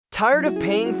Tired of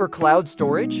paying for cloud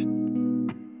storage?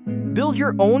 Build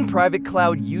your own private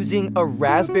cloud using a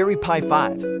Raspberry Pi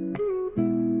 5.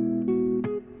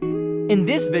 In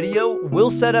this video, we'll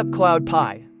set up Cloud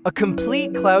Pi, a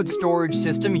complete cloud storage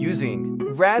system using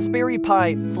Raspberry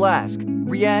Pi, Flask,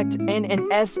 React, and an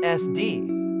SSD.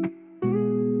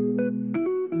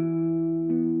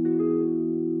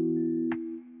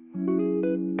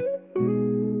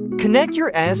 Connect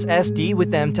your SSD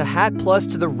with M2HAT Plus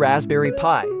to the Raspberry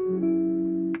Pi.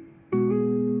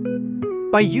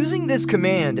 By using this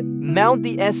command, mount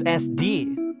the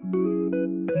SSD,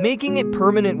 making it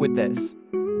permanent with this.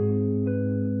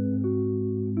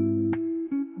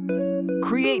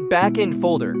 Create backend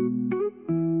folder.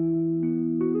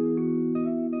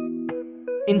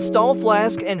 Install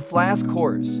Flask and Flask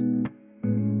cores.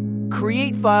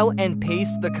 Create file and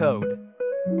paste the code.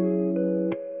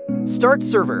 Start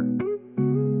server.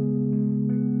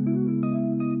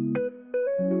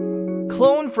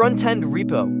 Clone front-end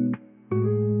repo.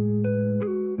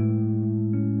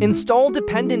 Install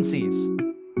dependencies.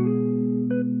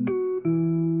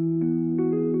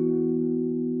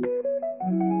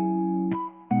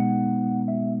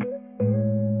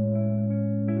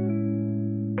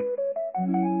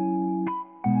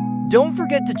 Don't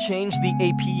forget to change the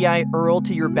API URL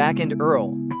to your backend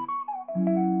URL.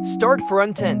 Start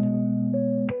front-end.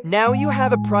 Now you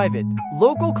have a private,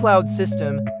 local cloud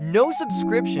system, no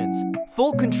subscriptions,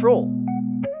 full control.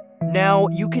 Now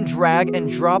you can drag and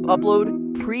drop, upload,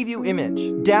 preview image,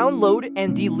 download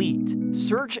and delete,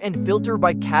 search and filter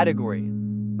by category.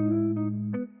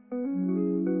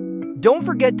 Don't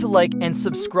forget to like and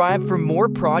subscribe for more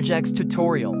projects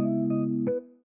tutorial.